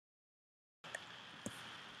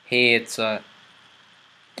Hey, it's um,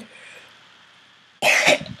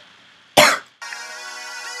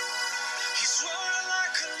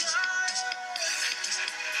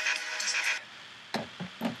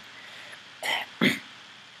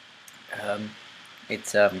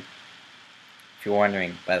 it's if you're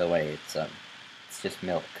wondering, by the way, it's just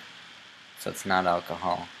milk, so it's not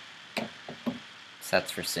alcohol. So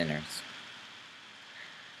that's for sinners.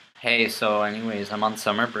 Hey, so anyways, I'm on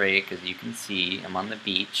summer break, as you can see. I'm on the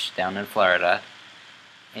beach down in Florida,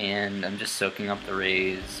 and I'm just soaking up the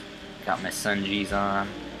rays. Got my sungees on,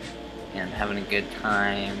 and having a good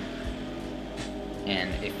time.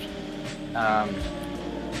 And if I'm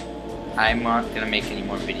not gonna make any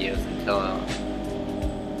more videos until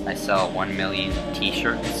I sell 1 million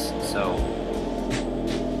t-shirts, so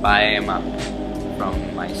buy them up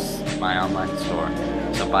from my online store.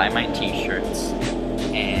 So buy my t-shirts,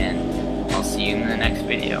 and I'll see you in the next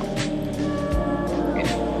video. Okay,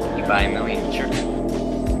 you buy 1 million shirts,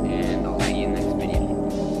 and I'll see you in the next video.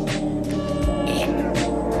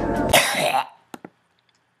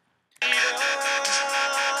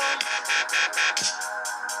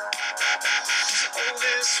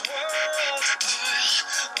 This